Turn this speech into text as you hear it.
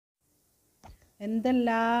എന്തല്ല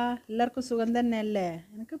എല്ലാവർക്കും സുഖം തന്നെയല്ലേ?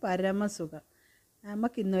 എനിക്ക് പരമസുഖം.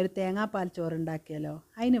 നമുക്ക് ഇന്നൊരു തേങ്ങാപ്പാൽ ചോറുണ്ടാക്കിയാലോ?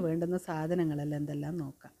 അതിന് വേണ്ടുന്ന സാധനങ്ങളെല്ലാം എന്തെല്ലാം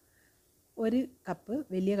നോക്കാം. ഒരു കപ്പ്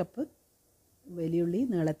വലിയ കപ്പ് വലിയുള്ളി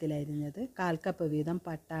നീളത്തിലരിഞ്ഞത്, 1/4 കപ്പ് വീതം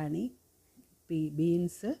പട്ടാണി,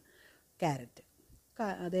 ബീൻസ്, ക്യാരറ്റ്,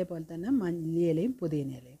 അതേപോലെ തന്നെ മല്ലിയിലയും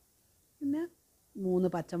പുതിനയിലയും, പിന്നെ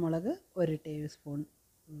 3 പച്ചമുളക്, 1 ടേബിൾ സ്പൂൺ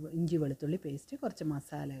ഇഞ്ചി വെളുത്തുള്ളി പേസ്റ്റ്, കുറച്ച്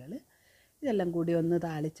മസാലകൾ. ഇതെല്ലാം കൂടി ഒന്ന്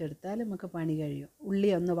താളിച്ചെടുത്താൽ നമുക്ക് പണി കഴിയും. ഉള്ളി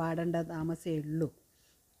ഒന്ന് വാടേണ്ട താമസമേ ഉള്ളൂ.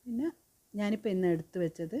 പിന്നെ ഞാനിപ്പോൾ ഇന്ന് എടുത്തു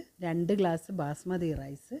വെച്ചത് 2 ഗ്ലാസ് ബാസ്മതി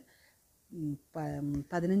റൈസ്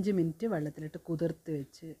 15 മിനിറ്റ് വെള്ളത്തിലിട്ട് കുതിർത്ത്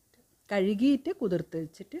വെച്ചിട്ട് കഴുകിയിട്ട് കുതിർത്ത്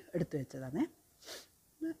വെച്ചിട്ട് എടുത്തു വെച്ചതാണേ.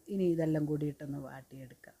 ഇനി ഇതെല്ലാം കൂടിയിട്ടൊന്ന്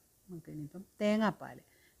വാട്ടിയെടുക്കാം. നമുക്കിനിയിപ്പം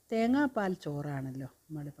തേങ്ങാപ്പാൽ ചോറാണല്ലോ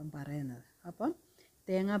നമ്മളിപ്പം പറയുന്നത്. അപ്പം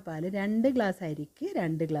തേങ്ങാപ്പാൽ 2 ഗ്ലാസ് അരിക്ക്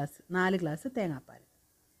 4 ഗ്ലാസ് തേങ്ങാപ്പാൽ.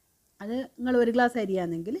 അത് നിങ്ങൾ 1 ഗ്ലാസ്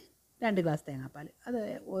അരിയാണെങ്കിൽ 2 ഗ്ലാസ് തേങ്ങാപ്പാൽ, അത്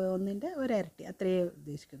ഒന്നിൻ്റെ ഒരരട്ടി അത്രയേ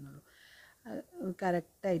ഉദ്ദേശിക്കുന്നുള്ളൂ.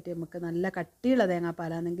 കറക്റ്റായിട്ട് നമുക്ക് നല്ല കട്ടിയുള്ള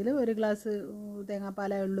തേങ്ങാപ്പാലാണെങ്കിൽ 1 ഗ്ലാസ്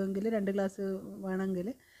തേങ്ങാപ്പാലേ ഉള്ളുവെങ്കിൽ 2 ഗ്ലാസ് വേണമെങ്കിൽ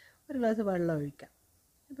 1 ഗ്ലാസ് വെള്ളം ഒഴിക്കാം.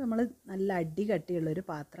 ഇപ്പോൾ നമ്മൾ നല്ല കട്ടിയുള്ളൊരു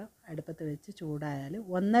പാത്രം അടുപ്പത്ത് വെച്ച് ചൂടായാൽ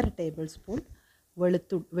 1.5 ടേബിൾ സ്പൂൺ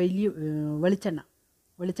വെളിച്ചെണ്ണ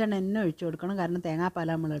തന്നെ ഒഴിച്ചു കൊടുക്കണം. കാരണം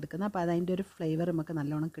തേങ്ങാപ്പാലാണ് നമ്മൾ എടുക്കുന്നത്. അപ്പോൾ അതിൻ്റെ ഒരു ഫ്ലേവർ നമുക്ക്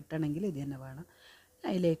നല്ലോണം കിട്ടണമെങ്കിൽ ഇത് തന്നെ വേണം.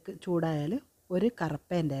 അതിലേക്ക് ചൂടായാൽ ഒരു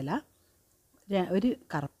കറുപ്പേൻ്റെ ഇല, ഒരു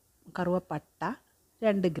കറുവപ്പട്ട,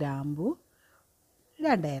 2 ഗ്രാമ്പൂ,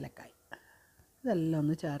 2 ഏലക്കായ്, ഇതെല്ലാം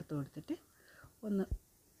ഒന്ന് ചേർത്ത് കൊടുത്തിട്ട് ഒന്ന്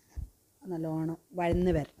നല്ലോണം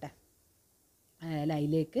വഴന്ന് വരട്ടെ.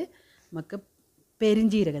 അതിലേക്ക് നമുക്ക്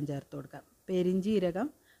പെരിഞ്ജീരകം ചേർത്ത് കൊടുക്കാം. പെരിഞ്ജീരകം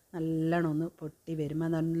നല്ലോണം ഒന്ന് പൊട്ടി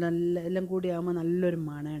വരുമ്പോൾ എല്ലാം കൂടി ആകുമ്പോൾ നല്ലൊരു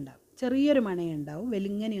മണം ഉണ്ടാവും. ചെറിയൊരു മണം ഉണ്ടാവും,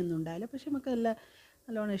 വെലിങ്ങനെയൊന്നും ഉണ്ടാവില്ല, പക്ഷെ നമുക്ക്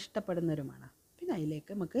നല്ലോണം ഇഷ്ടപ്പെടുന്നൊരു മണം. പിന്നെ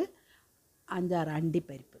അതിലേക്ക് നമുക്ക് 5-6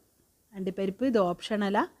 അണ്ടിപ്പരിപ്പ്. ഇത്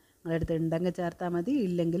ഓപ്ഷണലാണ്, നിങ്ങളടുത്ത് ഉണ്ടെങ്കിൽ ചേർത്താൽ മതി,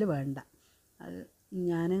 ഇല്ലെങ്കിൽ വേണ്ട. അത്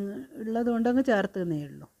ഞാൻ ഉള്ളത് കൊണ്ടങ്ങ് ചേർത്തുന്നേ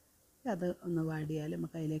ഉള്ളൂ. അത് ഒന്ന് വാടിയാൽ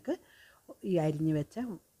നമുക്ക് അതിലേക്ക് ഈ അരിഞ്ഞ് വെച്ച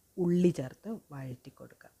ഉള്ളി ചേർത്ത് വഴറ്റി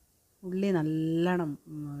കൊടുക്കാം. ഉള്ളി നല്ലോണം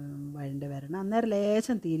വഴണ്ട് വരണം. അന്നേരം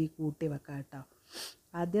ലേശം തീരി കൂട്ടി വെക്കാം കേട്ടോ.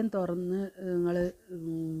 ആദ്യം തുറന്ന് നിങ്ങൾ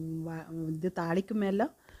ഇത്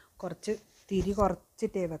താളിക്കുമ്പോഴെല്ലാം കുറച്ച് തിരി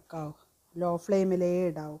കുറച്ചിട്ടേ വെക്കാവൂ, ലോ ഫ്ലെയിമിലേ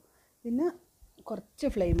ഇടാവും. പിന്നെ കുറച്ച്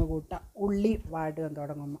ഫ്ലെയിം കൂട്ടാം. ഉള്ളി വാടാൻ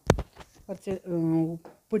തുടങ്ങുമ്പോൾ കുറച്ച്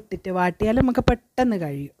ഉപ്പിട്ടിട്ട് വാട്ടിയാൽ നമുക്ക് പെട്ടെന്ന്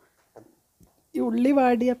കഴിയും. ഈ ഉള്ളി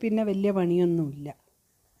വാടിയാൽ പിന്നെ വലിയ പണിയൊന്നുമില്ല,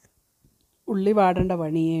 ഉള്ളി വാടേണ്ട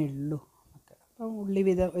പണിയേ ഉള്ളൂ നമുക്ക്. അപ്പം ഉള്ളി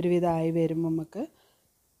ഒരുവിധമായി വരുമ്പോൾ നമുക്ക്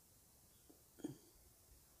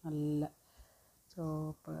നല്ല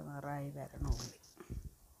ചുവപ്പ് നിറായി വരണം.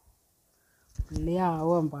 ഉള്ളി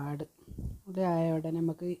ആവാൻ പാട്. ഉള്ളി ആയ ഉടനെ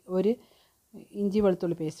നമുക്ക് ഒരു ഇഞ്ചി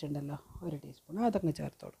വെളുത്തുള്ളി പേസ്റ്റ് ഉണ്ടല്ലോ, 1 ടീസ്പൂൺ, അതങ്ങ്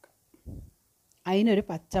ചേർത്ത് കൊടുക്കാം. അതിനൊരു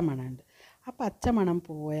പച്ചമണമുണ്ട്. ആ പച്ചമണം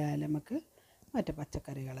പോയാൽ നമുക്ക് മറ്റു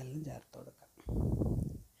പച്ചക്കറികളെല്ലാം ചേർത്ത് കൊടുക്കാം.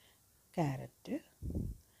 ക്യാരറ്റ്,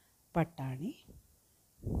 പട്ടാണി,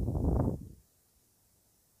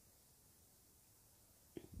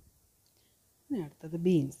 അടുത്തത്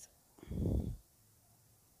ബീൻസ്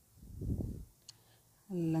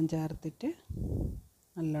എല്ലാം ചേർത്തിട്ട്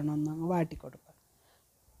നല്ലോണം ഒന്ന് വാട്ടിക്കൊടുക്കുക.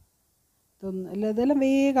 ഇതെല്ലാം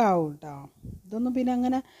വേഗമാവും കേട്ടോ. ഇതൊന്നും പിന്നെ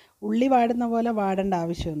അങ്ങനെ ഉള്ളി വാടുന്ന പോലെ വാടേണ്ട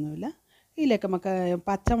ആവശ്യമൊന്നുമില്ല. ഇതിലേക്ക് നമുക്ക്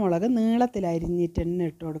പച്ചമുളക് നീളത്തിൽ അരിഞ്ഞിട്ട് തന്നെ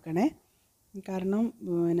ഇട്ട് കൊടുക്കണേ. കാരണം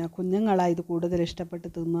പിന്നെ കുഞ്ഞുങ്ങളാണ് ഇത് കൂടുതൽ ഇഷ്ടപ്പെട്ട്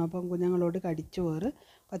തിന്നും. അപ്പം കുഞ്ഞുങ്ങളോട് കടിച്ചു പോറ്.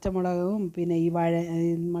 പച്ചമുളകും പിന്നെ ഈ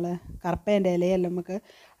നമ്മൾ കറുപ്പേൻ്റെ ഇലയെല്ലാം നമുക്ക്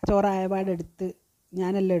ചോറായപാട്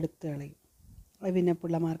ഞാനെല്ലാം എടുത്ത് കളയും. പിന്നെ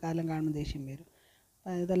പിള്ളമാർക്കെല്ലാം കാണുമ്പോൾ ദേഷ്യം വരും.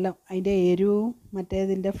 അപ്പം ഇതെല്ലാം അതിൻ്റെ എരിവും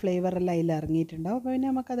മറ്റേതിൻ്റെ ഫ്ലേവറെല്ലാം അതിൽ ഇറങ്ങിയിട്ടുണ്ടാവും. അപ്പോൾ പിന്നെ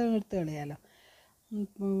നമുക്കത് എടുത്ത് കളയാമല്ലോ.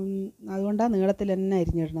 അതുകൊണ്ടാണ് നീളത്തിൽ തന്നെ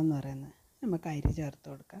അരിഞ്ഞിടണം എന്ന് പറയുന്നത്. നമുക്ക് അരി ചേർത്ത്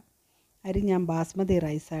കൊടുക്കാം. അരി ഞാൻ ബാസ്മതി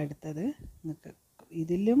റൈസാണ് എടുത്തത്. നിങ്ങൾക്ക്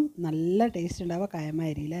ഇതിലും നല്ല ടേസ്റ്റ് ഉണ്ടാവുക കയമ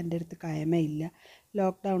അരിയില്ല. എൻ്റെ അടുത്ത് കയമ ഇല്ല,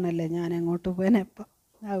 ലോക്ക്ഡൗൺ അല്ലേ, ഞാൻ അങ്ങോട്ട് പോകാനെപ്പോൾ,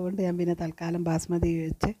 അതുകൊണ്ട് ഞാൻ പിന്നെ തൽക്കാലം ബാസ്മതി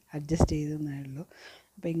വെച്ച് അഡ്ജസ്റ്റ് ചെയ്തെന്നേ ഉള്ളൂ.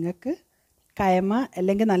 അപ്പോൾ നിങ്ങൾക്ക് കയമ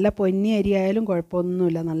അല്ലെങ്കിൽ നല്ല പൊന്നി അരി ആയാലും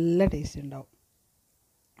കുഴപ്പമൊന്നുമില്ല, നല്ല ടേസ്റ്റ് ഉണ്ടാവും.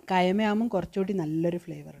 കയമയാകുമ്പം കുറച്ചുകൂടി നല്ലൊരു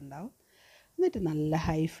ഫ്ലേവർ ഉണ്ടാവും. എന്നിട്ട് നല്ല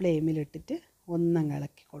ഹൈ ഫ്ലെയിമിലിട്ടിട്ട് ഒന്നങ്ങ്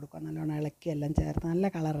ഇളക്കി കൊടുക്കുക. നല്ലോണം ഇളക്കി എല്ലാം ചേർത്ത് നല്ല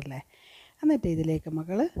കളറല്ലേ. എന്നിട്ട് ഇതിലേക്ക്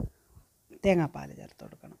മക്കൾ തേങ്ങാപ്പാൽ ചേർത്ത്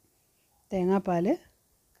കൊടുക്കണം. തേങ്ങാപ്പാൽ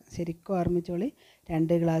ശരിക്കും ഓർമ്മിച്ചോളി,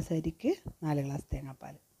 2 ഗ്ലാസ് അരിക്ക് 4 ഗ്ലാസ്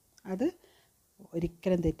തേങ്ങാപ്പാൽ. അത്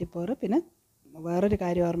ഒരിക്കലും തെറ്റിപ്പോറ്. പിന്നെ വേറൊരു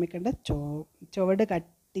കാര്യം ഓർമ്മിക്കേണ്ട, ചുവട്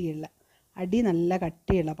കട്ടിയുള്ള, അടി നല്ല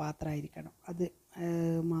കട്ടിയുള്ള പാത്രമായിരിക്കണം. അത്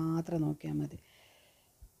മാത്രം നോക്കിയാൽ മതി.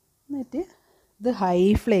 എന്നിട്ട് ഇത് ഹൈ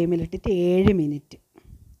ഫ്ലെയിമിലിട്ടിട്ട് 7 മിനിറ്റ്,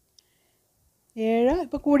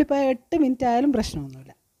 ഇപ്പോൾ കൂടിപ്പോയ 8 മിനിറ്റ് ആയാലും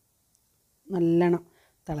പ്രശ്നമൊന്നുമില്ല, നല്ലോണം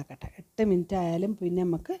തിളക്കട്ടെ. 8 മിനിറ്റ് ആയാലും പിന്നെ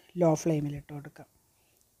നമുക്ക് ലോ ഫ്ലെയിമിലിട്ട് കൊടുക്കാം,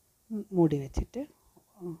 മൂടി വെച്ചിട്ട്.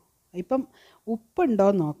 ഇപ്പം ഉപ്പുണ്ടോ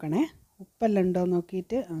എന്ന് നോക്കണേ. ഉപ്പെല്ലാം ഉണ്ടോ എന്ന്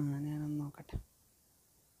നോക്കിയിട്ട് ഞാനൊന്ന് നോക്കട്ടെ.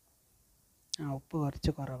 ഉപ്പ്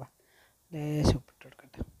കുറച്ച് കുറവാണ്. ലേശം ഉപ്പിട്ട്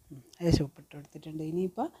കൊടുക്കട്ടെ. ലേശം ഉപ്പിട്ട് കൊടുത്തിട്ടുണ്ട്.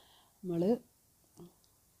 ഇനിയിപ്പോൾ നമ്മൾ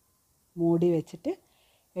മൂടി വെച്ചിട്ട്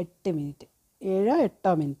 8 മിനിറ്റ്,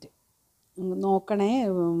 7-8 മിനിറ്റ് നോക്കണേ.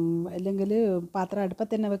 അല്ലെങ്കിൽ പാത്രം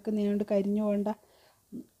അടുപ്പത്ത് തന്നെ വെക്കുന്നതുകൊണ്ട് കരിഞ്ഞു പോകണ്ട.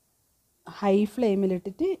 ഹൈ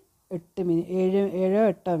ഫ്ലെയിമിലിട്ടിട്ട്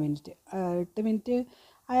 7-8 മിനിറ്റ് 8 മിനിറ്റ്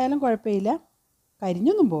ആയാലും കുഴപ്പമില്ല,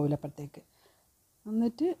 കരിഞ്ഞൊന്നും പോവില്ല അപ്പോഴത്തേക്ക്.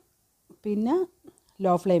 എന്നിട്ട് പിന്നെ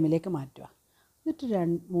ലോ ഫ്ലെയിമിലേക്ക് മാറ്റുക. എന്നിട്ട്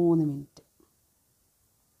 3 മിനിറ്റ്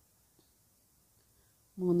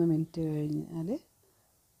 3 മിനിറ്റ് കഴിഞ്ഞാൽ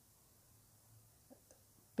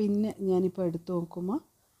പിന്നെ ഞാനിപ്പോൾ എടുത്ത് നോക്കുമ്പോൾ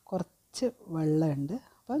കുറച്ച് വെള്ളമുണ്ട്.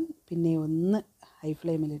 അപ്പം പിന്നെ ഒന്ന് ഹൈ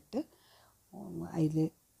ഫ്ലെയിമിലിട്ട് അതിൽ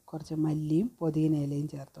കുറച്ച് മല്ലിയും പുതിന ഇലയും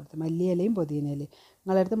ചേർത്ത് കൊടുത്ത്. മല്ലിയിലയും പുതിന ഇലയും,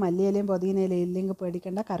 നിങ്ങളുടെ അടുത്ത് മല്ലിയിലയും പുതിന ഇലയും ഇല്ലെങ്കിൽ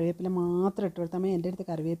പേടിക്കേണ്ട, കറിവേപ്പില മാത്രം ഇട്ട് കൊടുത്താൽ മതി. എൻ്റെ അടുത്ത്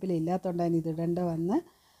കറിവേപ്പില ഇല്ലാത്തതുകൊണ്ടാണ് ഇത് ഇടേണ്ട വന്ന്.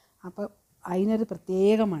 അപ്പോൾ അതിനൊരു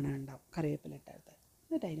പ്രത്യേക മണം ഉണ്ടാവും കറിവേപ്പില ഇട്ടെടുത്ത്.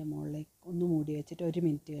 എന്നിട്ട് അതിൻ്റെ മുകളിലേക്ക് ഒന്ന് മൂടി വെച്ചിട്ട് 1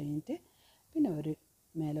 മിനിറ്റ് കഴിഞ്ഞിട്ട് പിന്നെ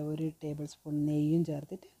മേലെ 1 ടേബിൾ സ്പൂൺ നെയ്യും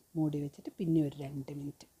ചേർത്തിട്ട് മൂടി വെച്ചിട്ട് പിന്നെ ഒരു 2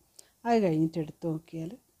 മിനിറ്റ്. അത് കഴിഞ്ഞിട്ട് എടുത്ത്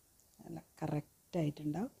നോക്കിയാൽ നല്ല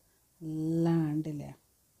കറക്റ്റായിട്ടുണ്ടാവും. എല്ലാം കണ്ടില്ലേ,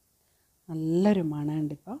 നല്ലൊരു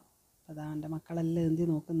മണമുണ്ട് ഇപ്പോൾ. അതാ എൻ്റെ മക്കളെല്ലാം എന്തി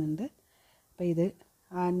നോക്കുന്നുണ്ട്. അപ്പോൾ ഇത്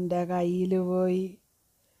എൻ്റെ കയ്യിൽ പോയി.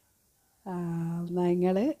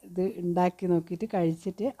 നിങ്ങൾ ഇത് ഉണ്ടാക്കി നോക്കിയിട്ട്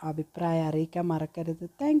കഴിച്ചിട്ട് അഭിപ്രായം അറിയിക്കാൻ മറക്കരുത്.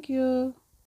 Thank you.